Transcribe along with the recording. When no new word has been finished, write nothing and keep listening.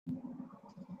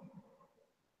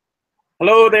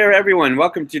Hello there, everyone.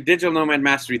 Welcome to Digital Nomad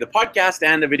Mastery, the podcast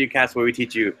and the videocast where we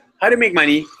teach you how to make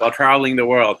money while traveling the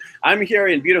world. I'm here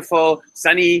in beautiful,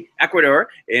 sunny Ecuador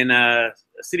in a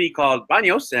city called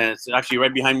Baños. And it's actually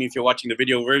right behind me if you're watching the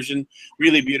video version.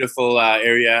 Really beautiful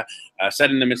area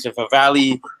set in the midst of a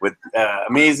valley with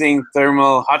amazing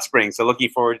thermal hot springs. So looking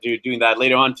forward to doing that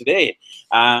later on today.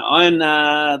 On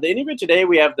the interview today,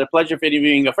 we have the pleasure of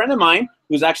interviewing a friend of mine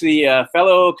who's actually a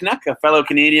fellow Canuck, a fellow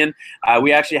Canadian.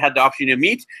 We actually had the opportunity to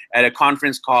meet at a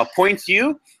conference called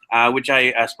PointsU, which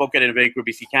I spoke at in Vancouver,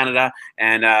 BC, Canada,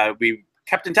 and we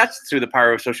kept in touch through the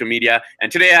power of social media.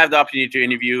 And today I have the opportunity to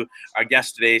interview our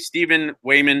guest today, Stephen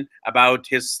Wayman, about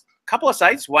his couple of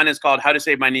sites. One is called How to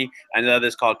Save Money, and the other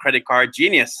is called Credit Card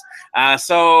Genius.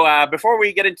 So before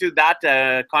we get into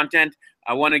that content,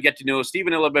 I want to get to know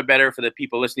Stephen a little bit better for the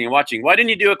people listening and watching. Why didn't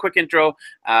you do a quick intro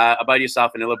about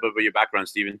yourself and a little bit about your background,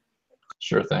 Stephen?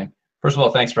 Sure thing. First of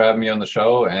all, thanks for having me on the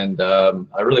show, and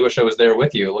I really wish I was there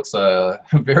with you. It looks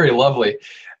very lovely,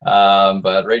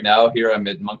 but right now here I'm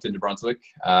at Moncton, New Brunswick.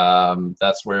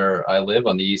 That's where I live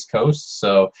on the East Coast,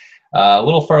 so a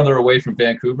little farther away from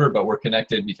Vancouver, but we're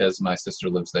connected because my sister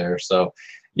lives there. So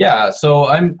yeah, so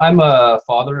I'm a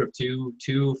father of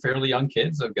two fairly young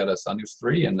kids. I've got a son who's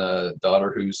 3 and a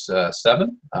daughter who's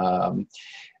 7.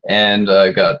 And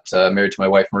I got married to my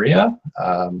wife, Maria.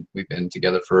 We've been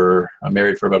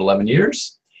married for about 11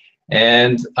 years.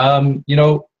 And, you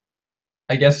know,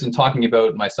 I guess in talking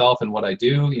about myself and what I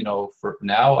do, you know, for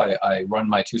now, I run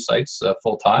my 2 sites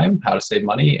full time, How to Save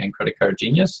Money and Credit Card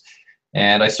Genius.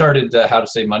 And I started How to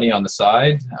Save Money on the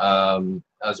side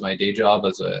as my day job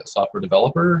as a software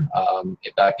developer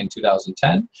back in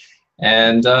 2010.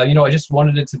 And, you know, I just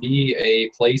wanted it to be a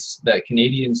place that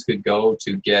Canadians could go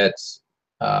to get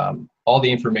all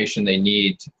the information they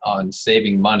need on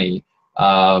saving money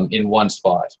in one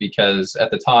spot, because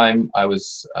at the time I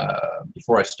was,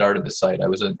 before I started the site, I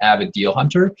was an avid deal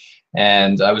hunter,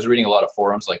 and I was reading a lot of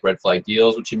forums like Red Flag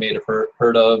Deals, which you may have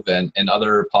heard of, and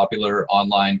other popular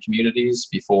online communities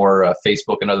before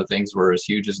Facebook and other things were as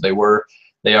huge as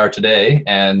they are today.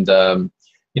 And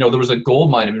you know, there was a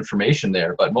gold mine of information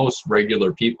there, but most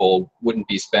regular people wouldn't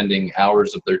be spending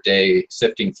hours of their day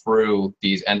sifting through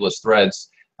these endless threads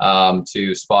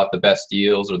to spot the best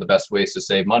deals or the best ways to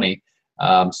save money.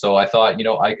 So I thought, you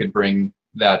know, I could bring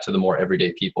that to the more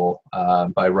everyday people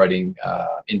by writing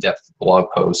in-depth blog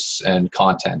posts and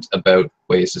content about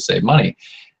ways to save money.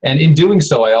 And in doing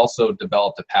so, I also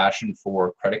developed a passion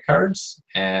for credit cards.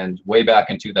 And way back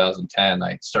in 2010,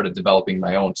 I started developing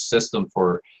my own system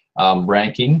for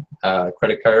ranking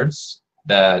credit cards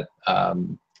that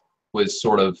was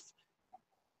sort of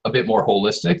a bit more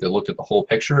holistic, that looked at the whole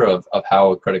picture of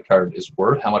how a credit card is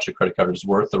worth, how much a credit card is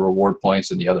worth, the reward points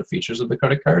and the other features of the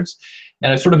credit cards.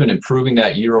 And I've sort of been improving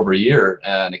that year over year,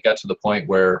 and it got to the point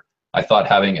where I thought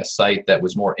having a site that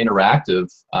was more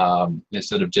interactive,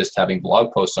 instead of just having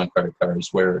blog posts on credit cards,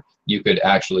 where you could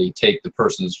actually take the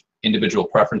person's individual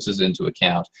preferences into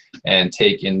account and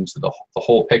take into the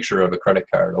whole picture of a credit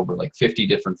card over like 50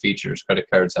 different features. Credit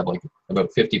cards have like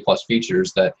about 50 plus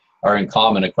features that are in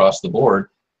common across the board.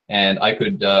 And I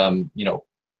could, you know,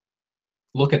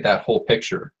 look at that whole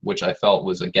picture, which I felt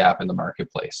was a gap in the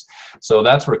marketplace. So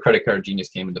that's where Credit Card Genius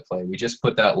came into play. We just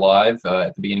put that live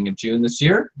at the beginning of June this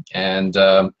year, and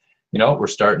you know, we're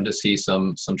starting to see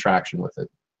some traction with it.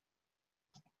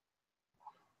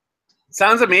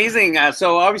 Sounds amazing.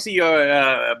 So obviously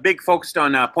you're big focused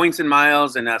on points and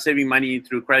miles and saving money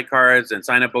through credit cards and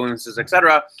sign-up bonuses,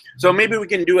 etc. So maybe we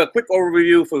can do a quick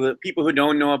overview for the people who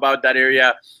don't know about that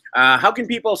area. How can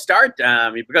people start?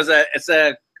 Because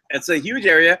it's a huge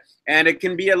area, and it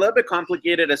can be a little bit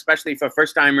complicated, especially for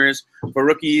first-timers, for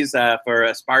rookies, for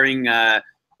aspiring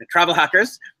travel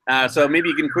hackers. So maybe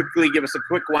you can quickly give us a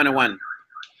quick one-on-one.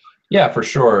 Yeah, for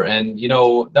sure. And, you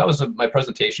know, that was my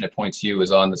presentation at PointsU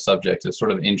is on the subject of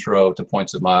sort of intro to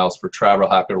points and miles for travel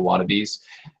hacker wannabes.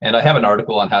 And I have an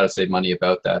article on how to save money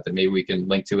about that maybe we can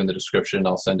link to in the description.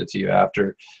 I'll send it to you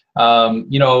after.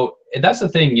 You know, that's the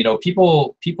thing, you know,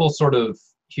 people sort of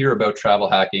hear about travel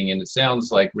hacking and it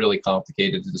sounds like really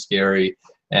complicated and scary.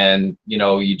 And, you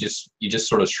know, you just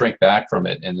sort of shrink back from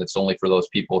it. And it's only for those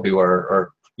people who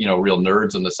are you know, real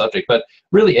nerds on the subject, but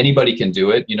really anybody can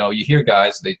do it. You know, you hear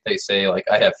guys, they say like,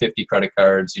 I have 50 credit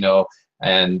cards, you know,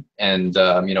 and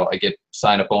you know, I get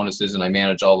sign-up bonuses and I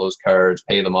manage all those cards,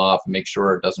 pay them off and make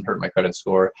sure it doesn't hurt my credit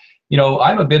score. You know,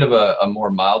 I'm a bit of a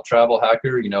more mild travel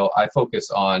hacker. You know, I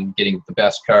focus on getting the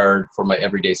best card for my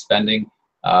everyday spending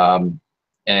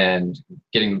and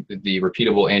getting the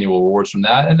repeatable annual rewards from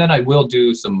that. And then I will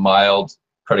do some mild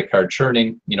credit card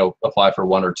churning, you know, apply for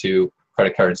 1 or 2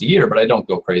 credit cards a year, but I don't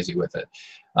go crazy with it.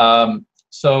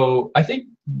 So I think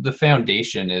the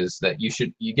foundation is that you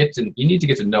need to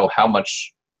get to know how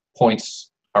much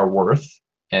points are worth,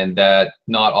 and that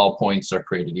not all points are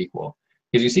created equal.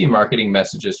 Because you see marketing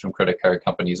messages from credit card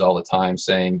companies all the time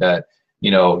saying that,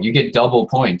 you get double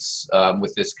points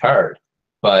with this card.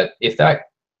 But if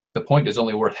the point is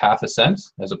only worth half a cent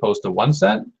as opposed to 1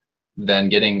 cent, then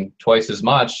getting twice as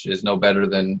much is no better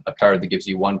than a card that gives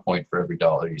you 1 point for every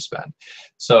dollar you spend.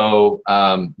 So,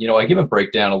 I give a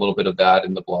breakdown a little bit of that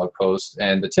in the blog post,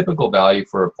 and the typical value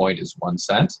for a point is 1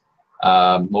 cent.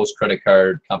 Most credit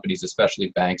card companies, especially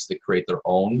banks that create their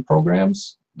own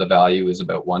programs, the value is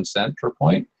about 1 cent per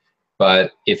point.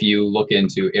 But if you look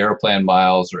into Aeroplan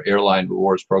miles or airline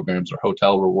rewards programs or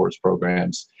hotel rewards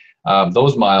programs,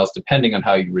 those miles, depending on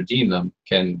how you redeem them,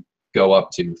 can go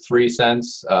up to 3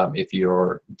 cents if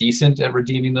you're decent at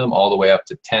redeeming them, all the way up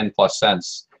to 10 plus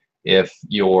cents if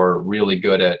you're really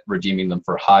good at redeeming them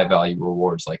for high value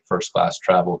rewards like first class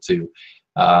travel to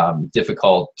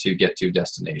difficult to get to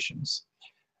destinations.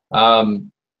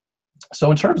 So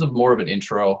in terms of more of an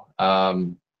intro,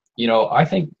 I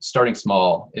think starting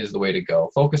small is the way to go.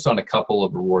 Focus on a couple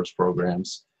of rewards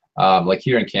programs. Like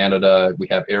here in Canada, we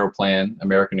have Aeroplan,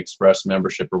 American Express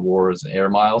membership rewards, and Air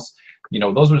Miles.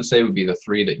 Those would say would be the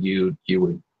three that you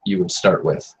would start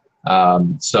with.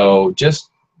 So just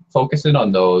focus in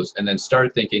on those, and then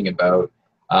start thinking about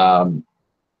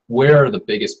where are the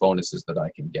biggest bonuses that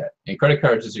I can get. And credit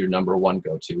cards is your number one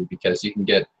go-to, because you can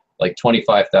get like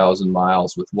 25,000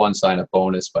 miles with one sign-up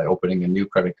bonus by opening a new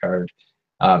credit card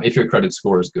if your credit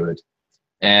score is good.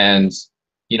 And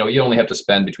you only have to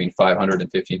spend between $500 and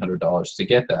 $1,500 to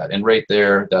get that. And right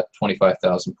there, that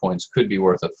 25,000 points could be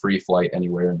worth a free flight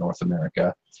anywhere in North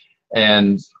America.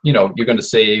 And, you're going to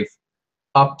save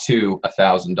up to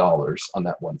 $1,000 on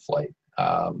that one flight.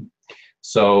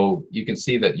 So you can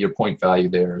see that your point value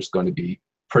there is going to be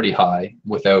pretty high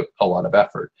without a lot of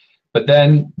effort. But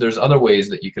then there's other ways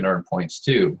that you can earn points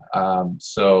too. And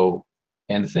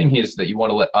the thing is that you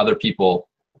want to let other people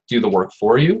do the work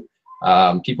for you.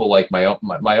 People like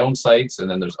my own sites, and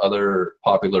then there's other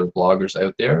popular bloggers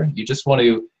out there. You just want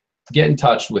to get in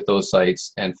touch with those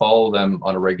sites and follow them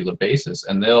on a regular basis,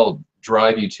 and they'll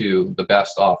drive you to the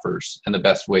best offers and the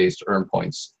best ways to earn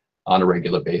points on a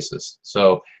regular basis.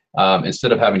 So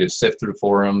instead of having to sift through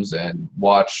forums and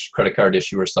watch credit card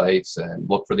issuer sites and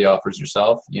look for the offers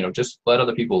yourself, just let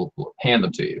other people hand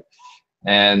them to you.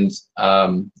 And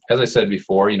as I said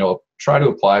before, try to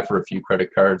apply for a few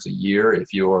credit cards a year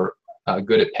if you're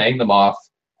good at paying them off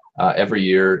every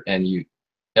year and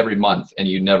every month, and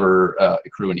you never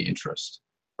accrue any interest,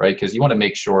 right? Because you want to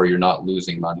make sure you're not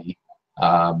losing money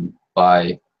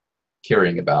by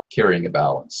carrying a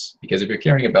balance. Because if you're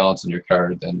carrying a balance on your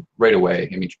card, then right away,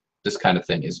 this kind of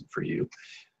thing isn't for you.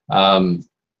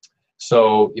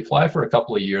 So you apply for a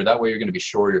couple of years. That way, you're going to be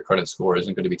sure your credit score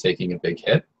isn't going to be taking a big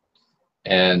hit,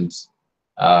 and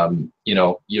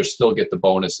you'll still get the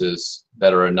bonuses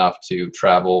that are enough to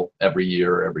travel every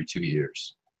year or every 2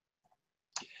 years.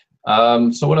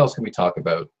 So what else can we talk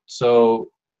about?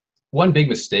 So one big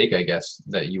mistake, I guess,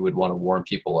 that you would want to warn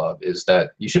people of is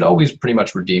that you should always pretty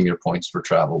much redeem your points for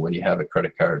travel when you have a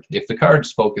credit card. If the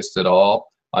card's focused at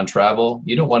all on travel,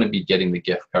 you don't want to be getting the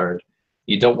gift card.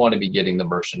 You don't want to be getting the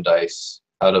merchandise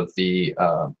out of the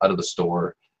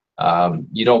store.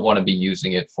 You don't want to be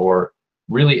using it for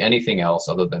really anything else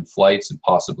other than flights and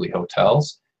possibly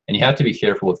hotels. And you have to be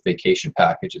careful with vacation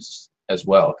packages as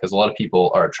well, because a lot of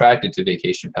people are attracted to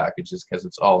vacation packages because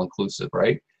it's all inclusive,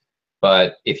 right?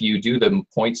 But if you do the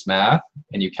points math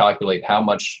and you calculate how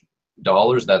much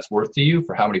dollars that's worth to you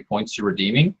for how many points you're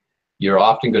redeeming, you're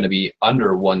often going to be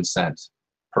under 1 cent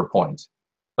per point.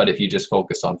 But if you just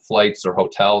focus on flights or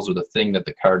hotels or the thing that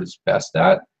the card is best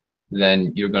at,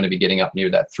 then you're going to be getting up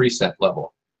near that 3 cent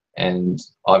level. And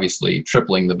obviously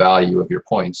tripling the value of your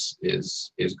points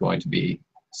is going to be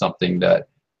something that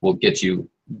will get you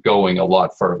going a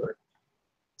lot further.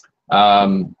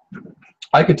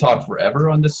 I could talk forever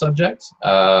on this subject.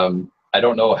 I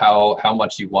don't know how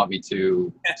much you want me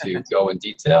to go in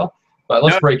detail, but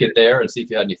let's break it there and see if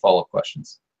you had any follow-up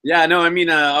questions. Yeah, no,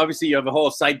 obviously you have a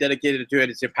whole site dedicated to it.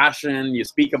 It's your passion. You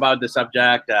speak about the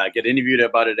subject, get interviewed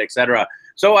about it, etc.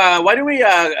 So why don't we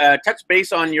touch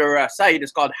base on your site?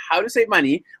 It's called How to Save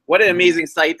Money. What an amazing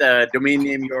site, domain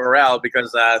name URL,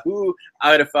 because who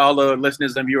out of all the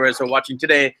listeners and viewers who are watching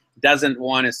today doesn't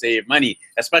want to save money?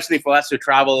 Especially for us who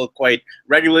travel quite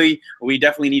regularly, we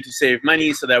definitely need to save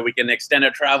money so that we can extend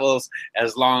our travels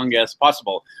as long as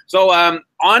possible. So on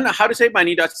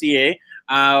howtosavemoney.ca,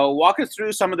 walk us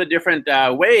through some of the different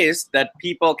ways that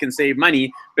people can save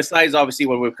money besides obviously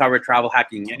what we've covered, travel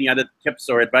hacking. Any other tips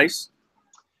or advice?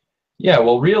 Yeah,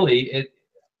 well, really,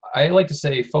 I like to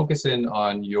say focus in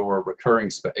on your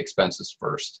recurring expenses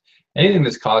first. Anything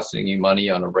that's costing you money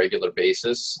on a regular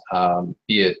basis,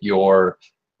 be it your,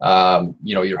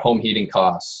 your home heating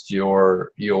costs, your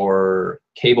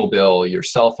cable bill, your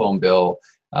cell phone bill,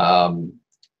 um,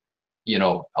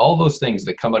 all those things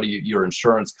that come out of your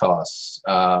insurance costs,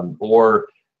 or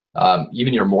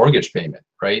even your mortgage payment,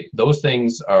 right? Those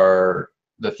things are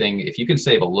the thing. If you can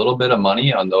save a little bit of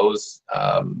money on those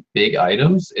big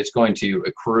items, it's going to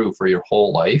accrue for your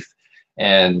whole life,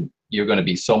 and you're going to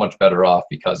be so much better off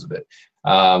because of it.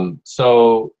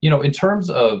 So, in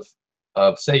terms of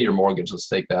say your mortgage, let's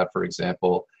take that for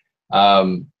example.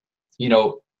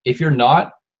 If you're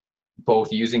not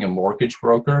both using a mortgage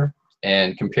broker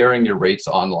and comparing your rates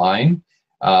online,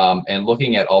 and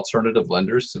looking at alternative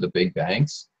lenders to the big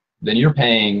banks, then you're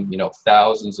paying,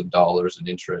 thousands of dollars in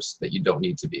interest that you don't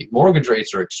need to be. Mortgage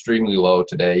rates are extremely low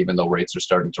today, even though rates are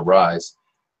starting to rise.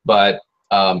 But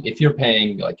if you're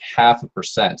paying like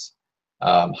 0.5%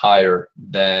 higher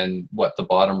than what the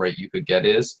bottom rate you could get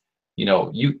is,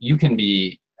 you can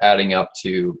be adding up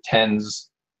to tens,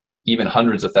 even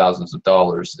hundreds of thousands of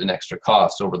dollars in extra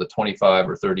costs over the 25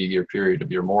 or 30-year period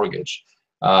of your mortgage.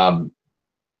 And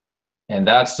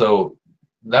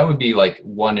that would be like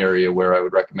one area where I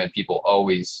would recommend people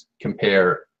always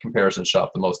comparison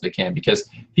shop the most they can, because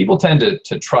people tend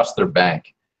to trust their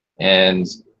bank, and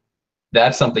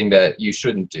that's something that you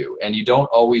shouldn't do. And you don't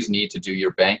always need to do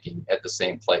your banking at the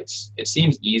same place. It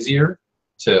seems easier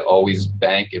to always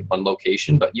bank at one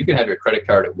location, but you can have your credit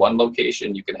card at one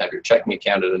location, you can have your checking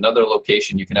account at another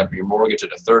location, you can have your mortgage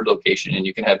at a third location, and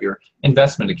you can have your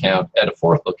investment account at a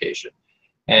fourth location.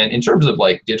 And in terms of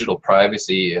like digital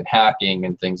privacy and hacking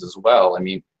and things as well, I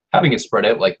mean, having it spread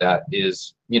out like that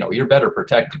is, you're better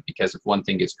protected, because if one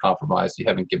thing gets compromised, you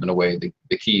haven't given away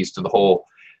the keys to the whole,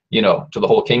 to the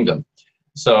whole kingdom.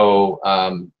 So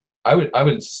I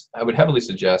would heavily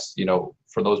suggest,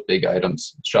 for those big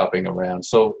items, shopping around.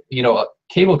 So,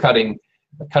 cable cutting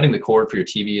the cord for your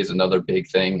TV is another big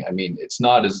thing. I mean, it's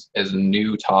not as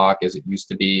new talk as it used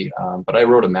to be, but I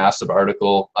wrote a massive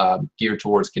article geared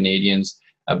towards Canadians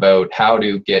about how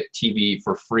to get TV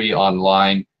for free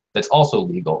online that's also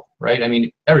legal, right? I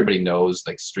mean, everybody knows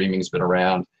like streaming's been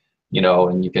around,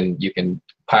 and you can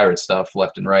pirate stuff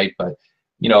left and right, but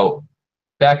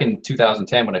back in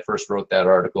 2010 when I first wrote that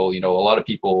article, a lot of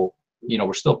people,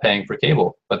 were still paying for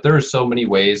cable, but there are so many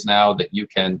ways now that you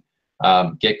can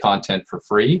get content for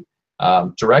free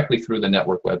directly through the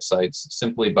network websites,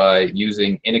 simply by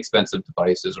using inexpensive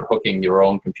devices or hooking your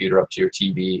own computer up to your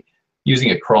TV,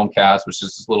 using a Chromecast, which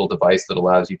is this little device that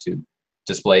allows you to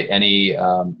display any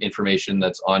information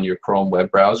that's on your Chrome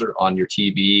web browser on your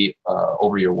TV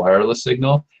over your wireless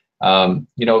signal.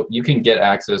 You can get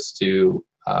access to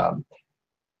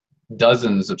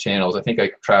dozens of channels. I think I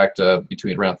tracked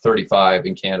between around 35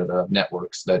 in Canada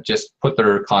networks that just put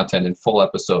their content in full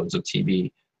episodes of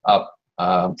TV up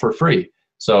for free.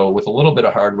 So with a little bit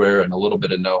of hardware and a little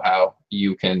bit of know-how,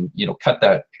 you can cut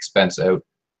that expense out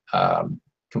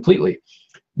completely.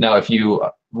 Now, if you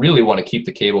really want to keep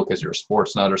the cable because you're a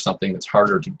sports nut or something that's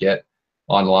harder to get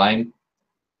online,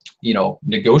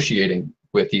 negotiating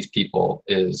with these people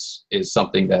is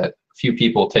something that few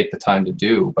people take the time to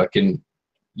do, but can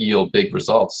yield big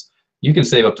results. You can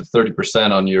save up to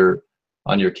 30%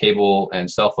 on your cable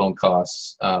and cell phone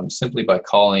costs simply by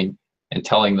calling and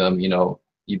telling them,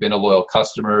 you've been a loyal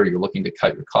customer, you're looking to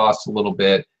cut your costs a little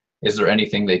bit. Is there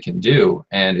anything they can do?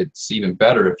 And it's even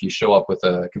better if you show up with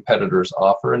a competitor's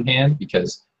offer in hand,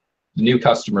 because new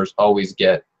customers always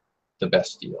get the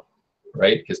best deal,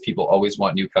 right? Because people always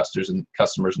want new customers, and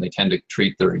they tend to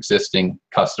treat their existing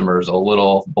customers a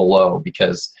little below,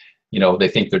 because they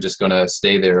think they're just going to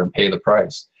stay there and pay the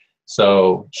price.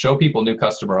 So show people new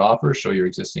customer offers, show your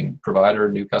existing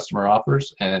provider new customer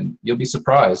offers, and you'll be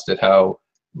surprised at how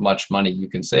much money you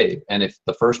can save. And if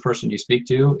the first person you speak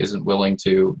to isn't willing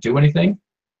to do anything,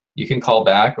 you can call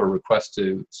back or request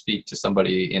to speak to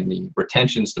somebody in the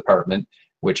retentions department,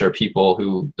 which are people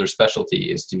who their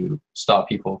specialty is to stop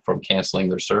people from canceling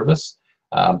their service,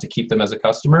 to keep them as a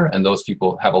customer. And those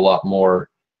people have a lot more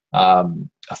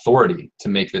authority to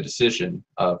make the decision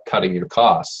of cutting your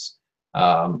costs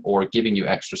or giving you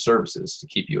extra services to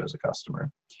keep you as a customer.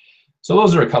 So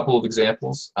those are a couple of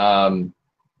examples. I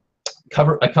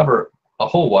cover a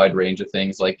whole wide range of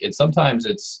things. Sometimes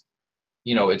it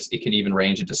can even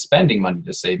range into spending money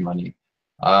to save money.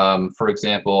 For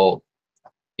example,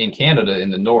 in Canada,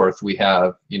 in the north, we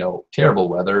have terrible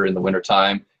weather in the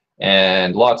wintertime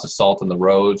and lots of salt on the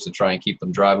roads to try and keep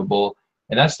them drivable.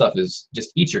 And that stuff is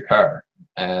just eats your car.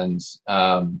 And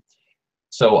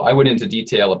So I went into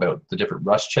detail about the different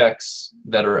rust checks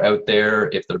that are out there,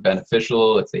 if they're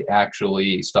beneficial, if they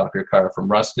actually stop your car from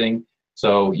rusting.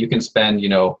 So you can spend, you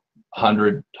know,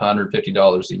 $100 to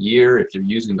 $150 a year if you're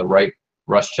using the right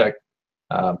rust check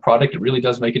product. It really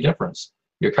does make a difference.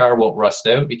 Your car won't rust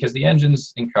out because the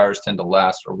engines in cars tend to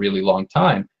last a really long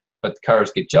time, but the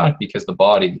cars get junk because the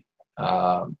body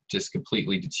just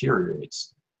completely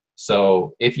deteriorates.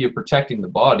 So if you're protecting the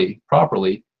body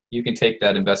properly, you can take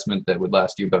that investment that would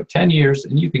last you about 10 years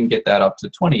and you can get that up to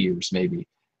 20 years maybe.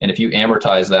 And if you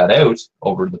amortize that out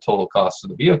over the total cost of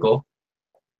the vehicle,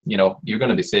 you know, you're going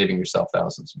to be saving yourself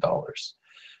thousands of dollars.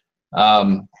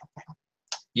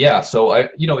 Yeah, so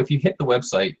if you hit the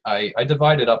website, I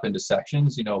divide it up into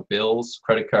sections, you know, bills,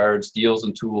 credit cards, deals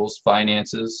and tools,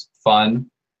 finances, fun,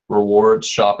 rewards,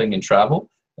 shopping, and travel.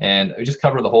 And I just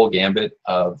cover the whole gambit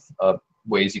of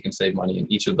ways you can save money in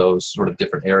each of those sort of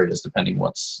different areas, depending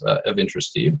what's of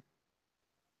interest to you.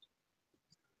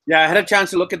 Yeah, I had a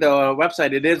chance to look at the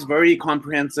website. It is very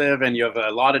comprehensive, and you have a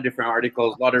lot of different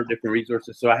articles, a lot of different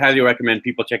resources. So I highly recommend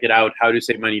people check it out,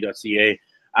 howtosavemoney.ca.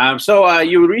 So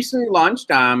you recently launched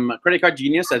Credit Card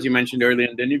Genius, as you mentioned earlier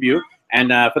in the interview. And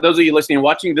for those of you listening and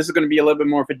watching, this is going to be a little bit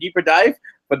more of a deeper dive.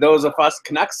 For those of us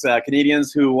Canucks,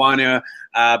 Canadians who want to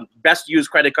best use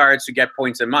credit cards to get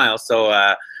points and miles. So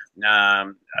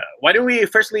why don't we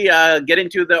firstly get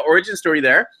into the origin story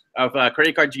there of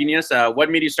Credit Card Genius.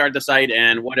 What made you start the site,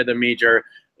 and what are the major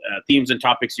themes and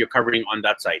topics you're covering on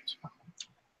that site?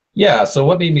 Yeah, so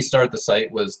what made me start the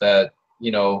site was that,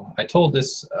 you know, I told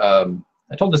this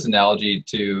analogy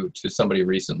to somebody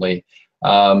recently,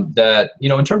 that, you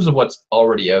know, in terms of what's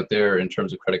already out there in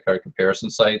terms of credit card comparison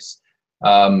sites,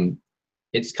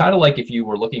 it's kind of like if you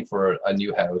were looking for a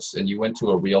new house and you went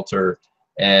to a realtor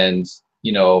and,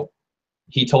 you know,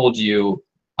 he told you,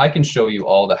 I can show you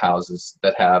all the houses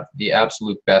that have the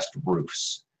absolute best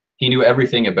roofs. He knew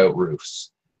everything about roofs.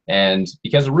 And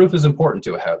because a roof is important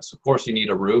to a house, of course you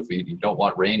need a roof. You don't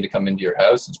want rain to come into your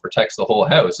house. It protects the whole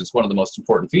house. It's one of the most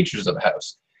important features of a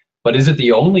house. But is it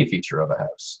the only feature of a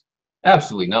house?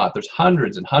 Absolutely not. There's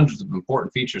hundreds and hundreds of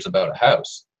important features about a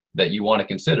house that you want to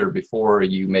consider before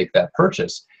you make that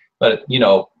purchase. But, you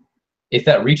know, if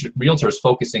that realtor is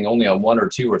focusing only on 1 or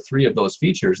 2 or 3 of those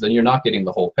features, then you're not getting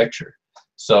the whole picture.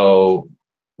 So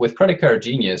with Credit Card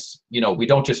Genius, you know, we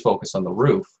don't just focus on the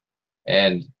roof,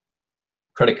 and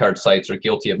credit card sites are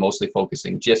guilty of mostly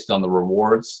focusing just on the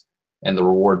rewards and the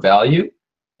reward value,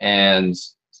 and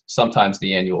sometimes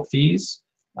the annual fees.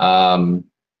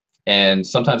 And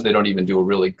sometimes they don't even do a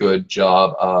really good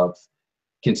job of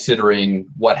considering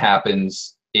what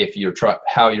happens if you're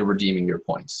how you're redeeming your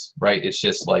points, right? It's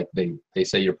just like they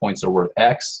say your points are worth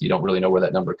X. You don't really know where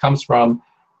that number comes from,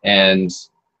 and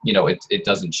you know it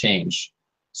doesn't change.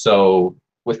 So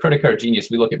with Credit Card Genius,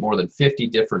 we look at more than 50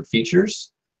 different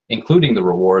features, including the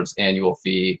rewards, annual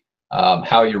fee,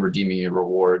 how you're redeeming your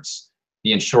rewards,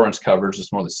 the insurance coverage.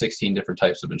 There's more than 16 different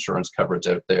types of insurance coverage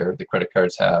out there the credit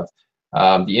cards have,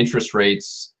 the interest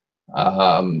rates,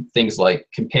 things like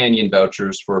companion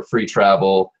vouchers for free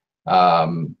travel.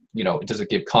 You know, does it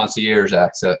give concierge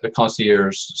access, the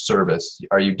concierge service?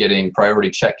 Are you getting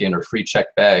priority check-in or free check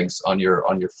bags on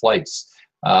your flights?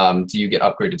 Do you get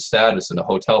upgraded status in a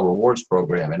hotel rewards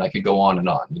program? And I could go on and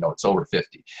on. You know, it's over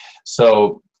 50.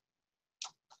 So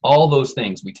all those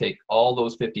things, we take all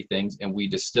those 50 things and we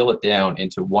distill it down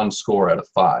into 1 score out of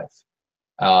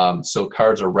 5. So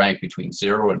cards are ranked between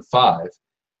 0 and 5,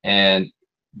 and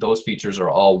those features are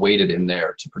all weighted in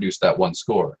there to produce that 1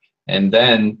 score. And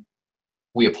then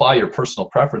we apply your personal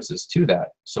preferences to that.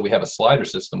 So we have a slider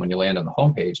system when you land on the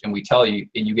homepage, and we tell you,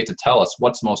 and you get to tell us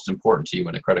what's most important to you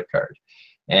in a credit card.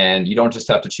 And you don't just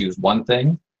have to choose one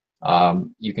thing.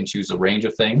 You can choose a range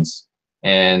of things,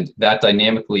 and that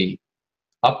dynamically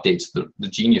updates the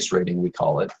Genius rating, we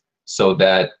call it, so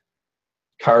that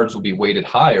cards will be weighted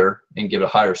higher and give a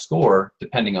higher score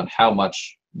depending on how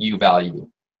much you value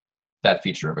that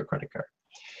feature of a credit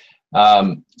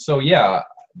card. So yeah,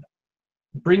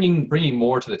 bringing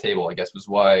more to the table, I guess, was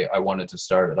why I wanted to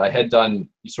start it. I had done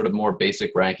sort of more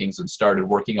basic rankings and started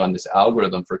working on this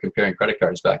algorithm for comparing credit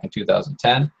cards back in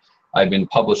 2010. I've been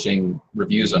publishing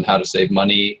reviews on how to save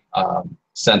money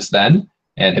since then,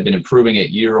 and have been improving it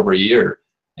year over year.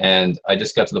 And I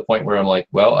just got to the point where I'm like,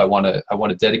 well, I want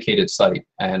a dedicated site,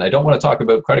 and I don't want to talk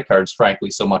about credit cards, frankly,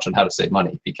 so much on how to save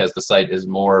money, because the site is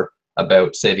more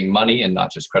about saving money and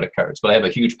not just credit cards. But I have a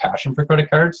huge passion for credit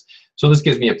cards, so this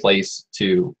gives me a place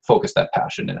to focus that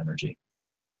passion and energy.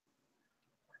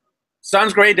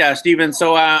 Sounds great, Steven.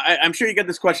 So I'm sure you get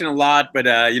this question a lot, but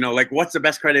like, what's the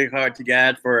best credit card to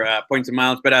get for points and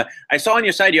miles? But I saw on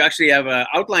your site you actually have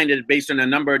outlined it based on a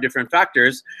number of different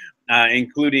factors,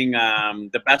 including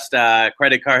the best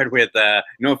credit card with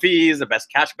no fees, the best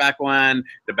cashback one,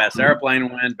 the best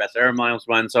airplane one, best air miles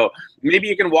one. So maybe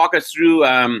you can walk us through.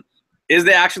 Is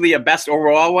there actually a best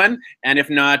overall one? And if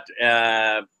not,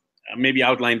 maybe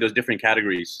outline those different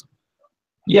categories.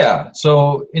 Yeah,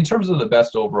 so in terms of the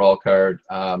best overall card,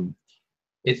 I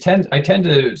tend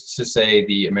to say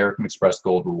the American Express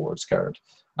Gold Rewards card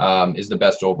is the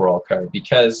best overall card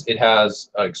because it has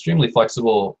an extremely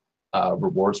flexible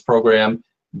rewards program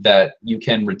that you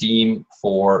can redeem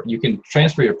for. You can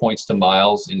transfer your points to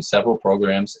miles in several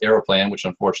programs. Aeroplan, which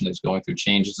unfortunately is going through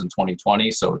changes in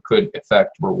 2020, so it could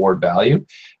affect reward value.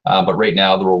 But right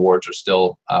now the rewards are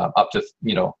still up to,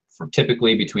 for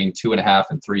typically between 2.5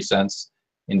 and 3 cents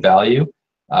in value.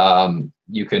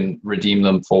 You can redeem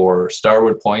them for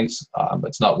Starwood points, but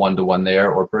it's not 1-to-1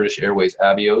 there, or British Airways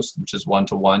Avios, which is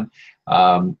 1-to-1.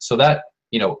 So that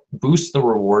boosts the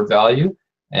reward value,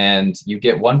 and you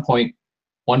get 1 point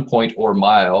or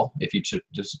mile if you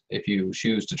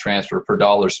choose to transfer per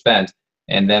dollar spent,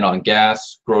 and then on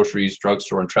gas, groceries,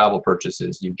 drugstore, and travel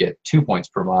purchases, you get 2 points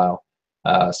per mile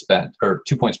spent, or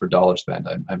 2 points per dollar spent.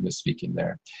 I'm misspeaking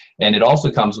there. And it also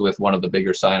comes with one of the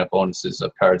bigger sign-up bonuses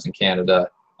of cards in Canada,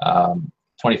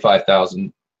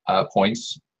 25,000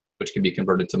 points, which can be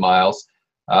converted to miles.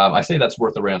 I say that's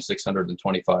worth around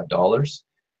 $625.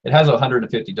 It has a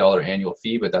 $150 annual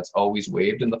fee, but that's always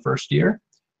waived in the first year.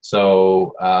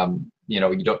 So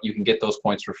you can get those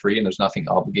points for free, and there's nothing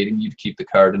obligating you to keep the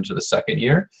card into the second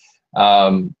year.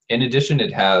 In addition,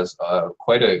 it has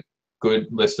quite a good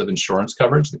list of insurance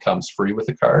coverage that comes free with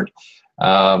the card.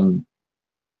 And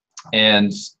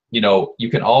you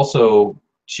can also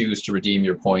choose to redeem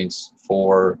your points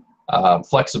for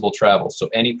flexible travel. So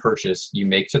any purchase you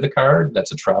make to the card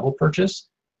that's a travel purchase,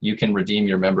 you can redeem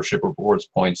your membership rewards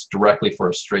points directly for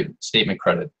a straight statement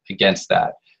credit against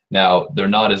that. Now, they're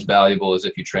not as valuable as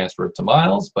if you transfer it to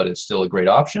miles, but it's still a great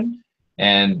option.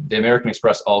 And the American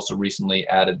Express also recently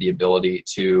added the ability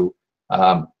to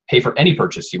pay for any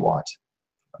purchase you want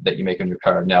that you make on your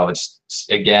card. Now it's,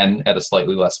 again, at a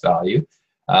slightly less value.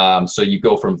 So you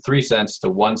go from 3 cents to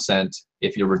 1 cent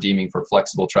if you're redeeming for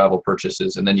flexible travel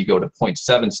purchases, and then you go to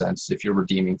 0.7 cents if you're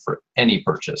redeeming for any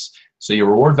purchase. So your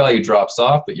reward value drops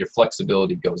off, but your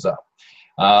flexibility goes up.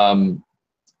 And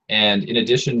in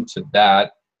addition to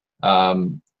that,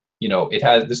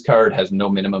 this card has no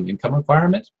minimum income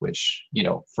requirement, which,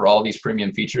 for all these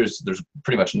premium features, there's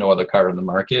pretty much no other card on the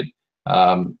market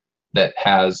that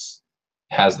has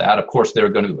that. Of course, they're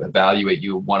going to evaluate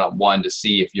you one-on-one to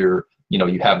see if you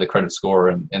have the credit score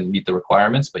and meet the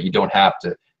requirements, but you don't have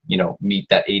to, meet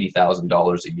that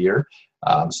 $80,000 a year.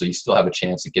 So you still have a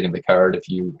chance at getting the card if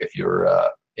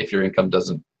your income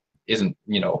isn't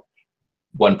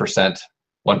 1%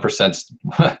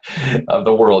 of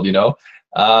the world,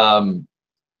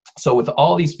 So with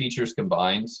all these features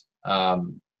combined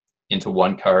into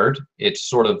one card, it's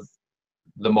sort of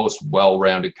the most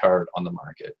well-rounded card on the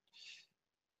market.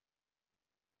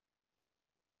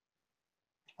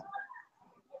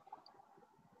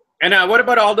 And what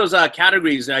about all those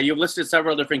categories? You've listed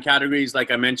several different categories,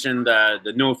 like I mentioned,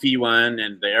 the no-fee one,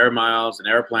 and the air miles, and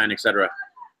Airplan, etc.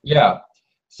 Yeah.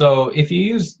 So if you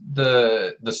use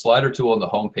the slider tool on the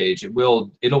homepage,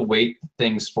 it'll weight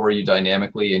things for you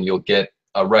dynamically, and you'll get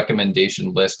a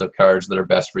recommendation list of cards that are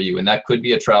best for you. And that could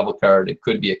be a travel card, it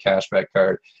could be a cashback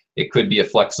card, it could be a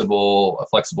flexible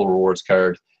rewards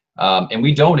card. And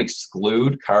we don't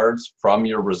exclude cards from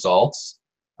your results.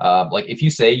 Like if you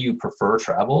say you prefer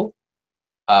travel,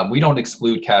 we don't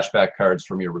exclude cashback cards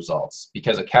from your results,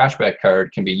 because a cashback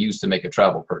card can be used to make a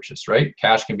travel purchase, right?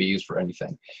 Cash can be used for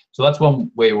anything. So that's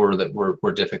one way we're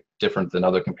different than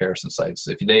other comparison sites.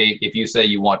 If you say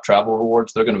you want travel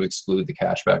rewards, they're going to exclude the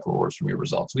cashback rewards from your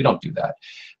results. We don't do that.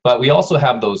 But we also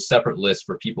have those separate lists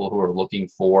for people who are looking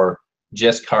for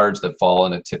just cards that fall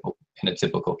in a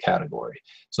typical category.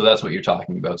 So that's what you're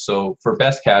talking about. So for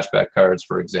best cashback cards,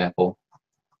 for example,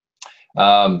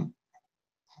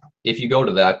 if you go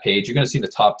to that page, you're going to see the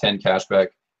top 10 cashback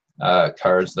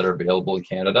cards that are available in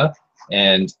Canada,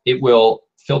 and it will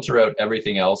filter out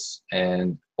everything else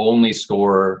and only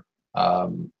score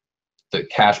the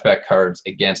cashback cards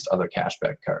against other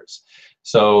cashback cards.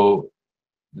 So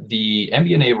the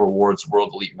MBNA Rewards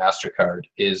World Elite MasterCard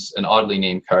is an oddly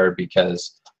named card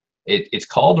because it's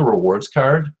called a rewards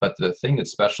card, but the thing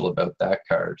that's special about that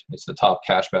card, it's the top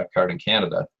cashback card in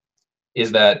Canada,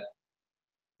 is that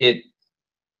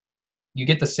you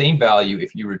get the same value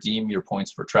if you redeem your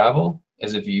points for travel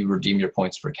as if you redeem your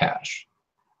points for cash.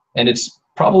 And it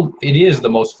is the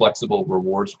most flexible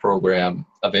rewards program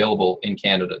available in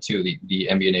Canada too, the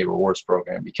MBNA rewards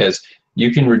program, because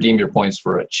you can redeem your points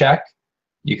for a check,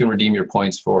 you can redeem your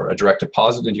points for a direct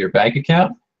deposit into your bank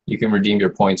account, you can redeem your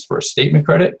points for a statement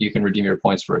credit, you can redeem your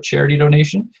points for a charity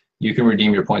donation, you can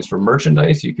redeem your points for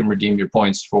merchandise, you can redeem your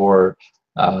points for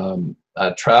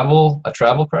a travel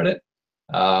credit,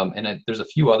 and there's a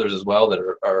few others as well that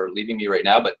are leaving me right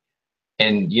now,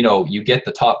 and you get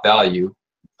the top value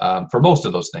for most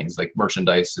of those things. Like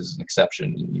merchandise is an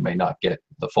exception, and you may not get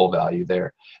the full value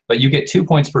there, but you get 2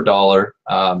 points per dollar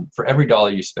for every dollar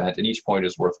you spent, and each point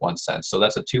is worth 1 cent. So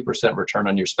that's a 2% return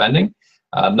on your spending.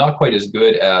 Not quite as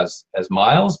good as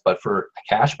miles, but for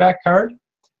a cashback card,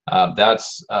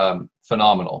 that's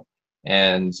phenomenal.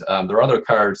 And there are other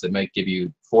cards that might give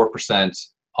you 4%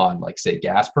 on, like, say,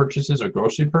 gas purchases or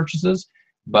grocery purchases,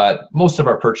 but most of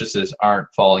our purchases aren't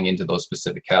falling into those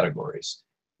specific categories.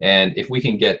 And if we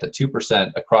can get the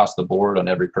 2% across the board on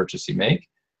every purchase you make,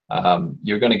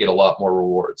 you're going to get a lot more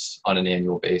rewards on an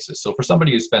annual basis. So for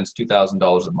somebody who spends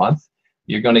 $2,000 a month,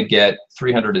 you're going to get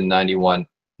 391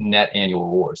 net annual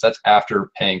rewards. That's after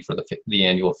paying for the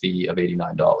annual fee of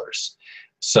 $89.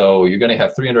 So you're going to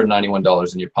have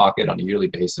 $391 in your pocket on a yearly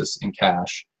basis in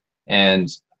cash. And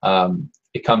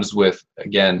it comes with,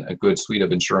 again, a good suite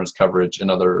of insurance coverage and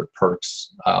other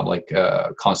perks like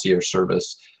concierge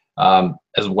service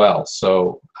as well.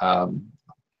 So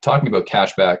talking about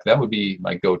cashback, that would be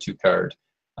my go-to card.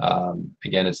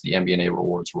 Again, it's the MBNA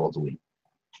Rewards World Elite.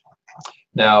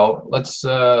 Now let's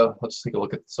take a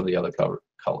look at some of the other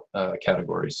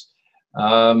categories.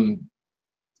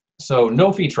 So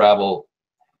no-fee travel.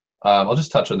 I'll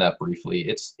just touch on that briefly.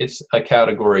 It's a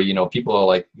category, people are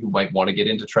like, who might want to get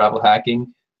into travel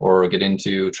hacking or get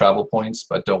into travel points,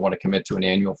 but don't want to commit to an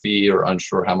annual fee or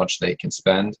unsure how much they can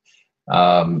spend.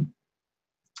 The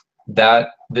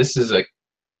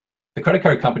credit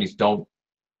card companies don't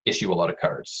issue a lot of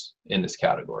cards in this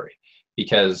category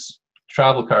because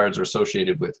travel cards are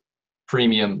associated with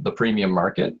the premium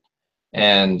market,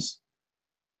 and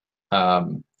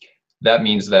that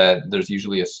means that there's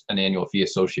usually an annual fee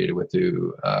associated with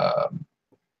to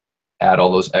add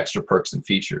all those extra perks and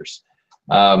features.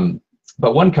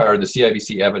 But one card, the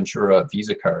CIBC Aventura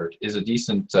Visa card, is a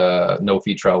decent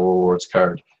no-fee travel rewards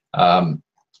card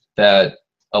that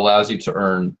allows you to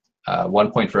earn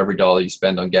 1 point for every dollar you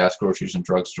spend on gas, groceries, and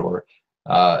drugstore,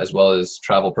 as well as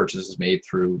travel purchases made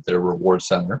through their reward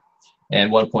center,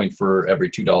 and 1 point for every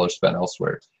 $2 spent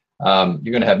elsewhere. You're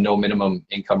going to have no minimum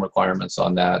income requirements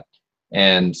on that,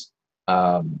 and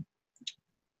well,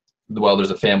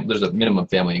 there's a minimum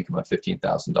family income of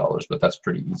 $15,000, but that's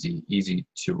pretty easy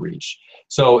to reach.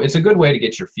 So it's a good way to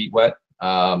get your feet wet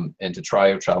and to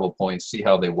try out travel points, see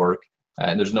how they work,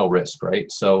 and there's no risk, right?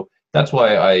 So that's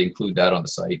why I include that on the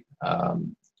site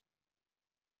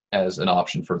as an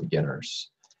option for beginners.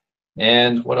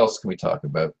 And what else can we talk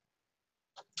about?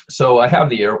 So I have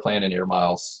the Aeroplan and Air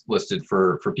Miles listed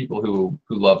for people who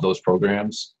love those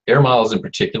programs. Air Miles in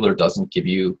particular doesn't give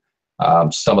you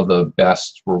some of the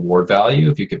best reward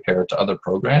value if you compare it to other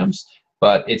programs,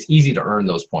 but it's easy to earn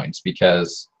those points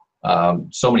because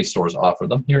so many stores offer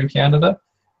them here in Canada.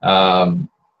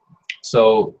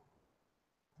 So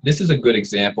this is a good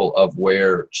example of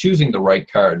where choosing the right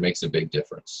card makes a big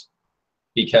difference,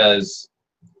 because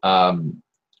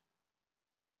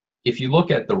if you look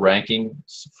at the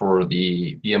rankings for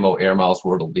the BMO Air Miles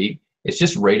World Elite, it's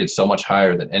just rated so much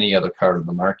higher than any other card in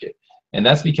the market. And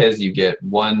that's because you get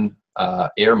one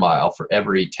air mile for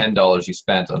every $10 you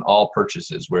spent on all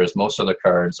purchases, whereas most other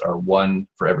cards are one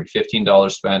for every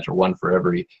 $15 spent or one for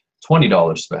every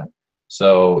 $20 spent.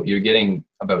 So you're getting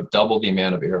about double the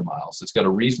amount of air miles. It's got a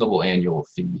reasonable annual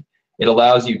fee. It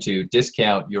allows you to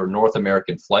discount your North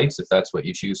American flights, if that's what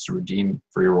you choose to redeem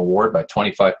for your reward, by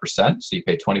 25%. So you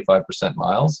pay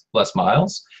 25% less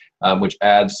miles, which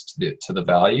adds to the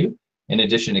value. In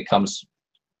addition, it comes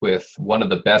with one of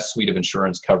the best suite of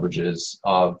insurance coverages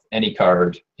of any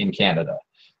card in Canada.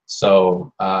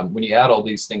 So when you add all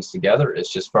these things together,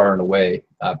 it's just far and away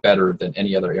better than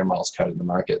any other air miles card in the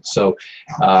market. So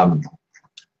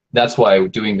that's why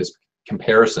doing this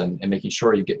comparison and making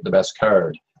sure you get the best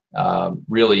card,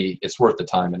 really, it's worth the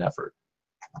time and effort.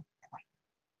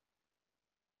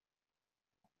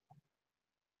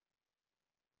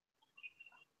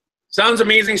 Sounds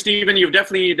amazing, Stephen. You've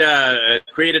definitely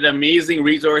created amazing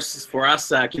resources for us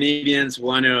Canadians who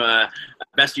want to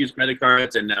best use credit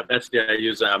cards and best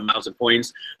use miles and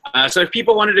points. So if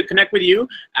people wanted to connect with you,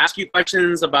 ask you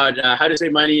questions about how to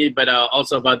save money, but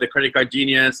also about the Credit Card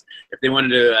Genius, if they wanted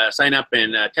to sign up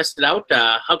and test it out,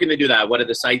 how can they do that? What are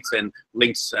the sites and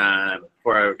links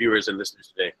for our viewers and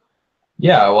listeners today?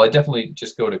 Yeah, well, I definitely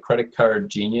just go to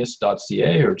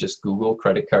creditcardgenius.ca or just Google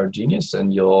Credit Card Genius,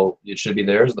 and it should be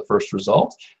there as the first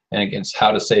result. And against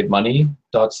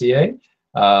howtosavemoney.ca,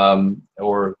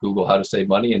 or Google how to save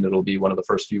money, and it'll be one of the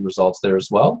first few results there as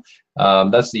well.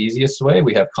 That's the easiest way.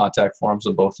 We have contact forms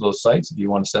on both of those sites if you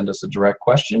want to send us a direct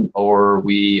question, or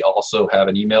we also have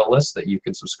an email list that you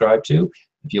can subscribe to.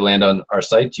 If you land on our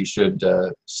site, you should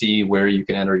see where you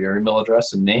can enter your email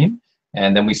address and name.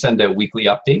 And then we send out weekly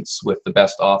updates with the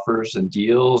best offers and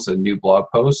deals and new blog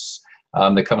posts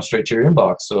that come straight to your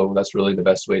inbox. So that's really the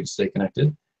best way to stay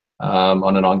connected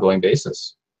on an ongoing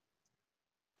basis.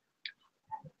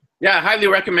 Yeah, highly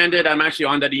recommended. I'm actually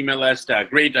on that email list.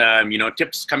 Great,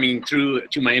 tips coming through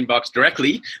to my inbox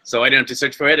directly, so I don't have to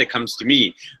search for it. It comes to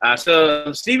me.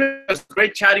 So, Stephen, it was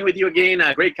great chatting with you again.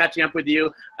 Great catching up with you.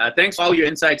 Thanks for all your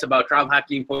insights about travel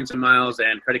hacking, points and miles,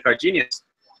 and Credit Card Genius.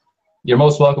 You're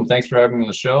most welcome. Thanks for having me on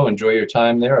the show. Enjoy your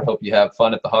time there. I hope you have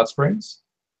fun at the hot springs.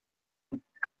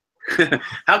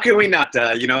 How can we not?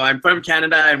 I'm from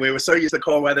Canada, and we were so used to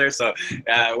cold weather. So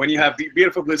when you have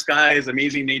beautiful blue skies,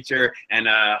 amazing nature, and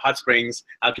hot springs,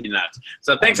 how can you not?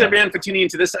 So thanks, everyone, for tuning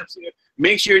into this episode.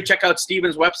 Make sure you check out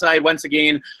Stephen's website once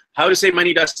again,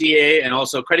 howtosavemoney.ca, and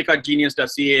also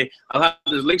creditcardgenius.ca. I'll have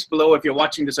the links below if you're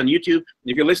watching this on YouTube.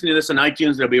 If you're listening to this on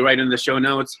iTunes, they'll be right in the show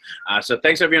notes. So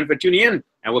thanks, everyone, for tuning in,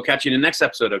 and we'll catch you in the next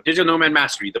episode of Digital Nomad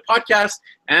Mastery, the podcast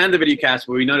and the videocast,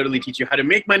 where we not only teach you how to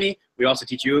make money, we also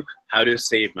teach you how to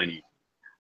save money.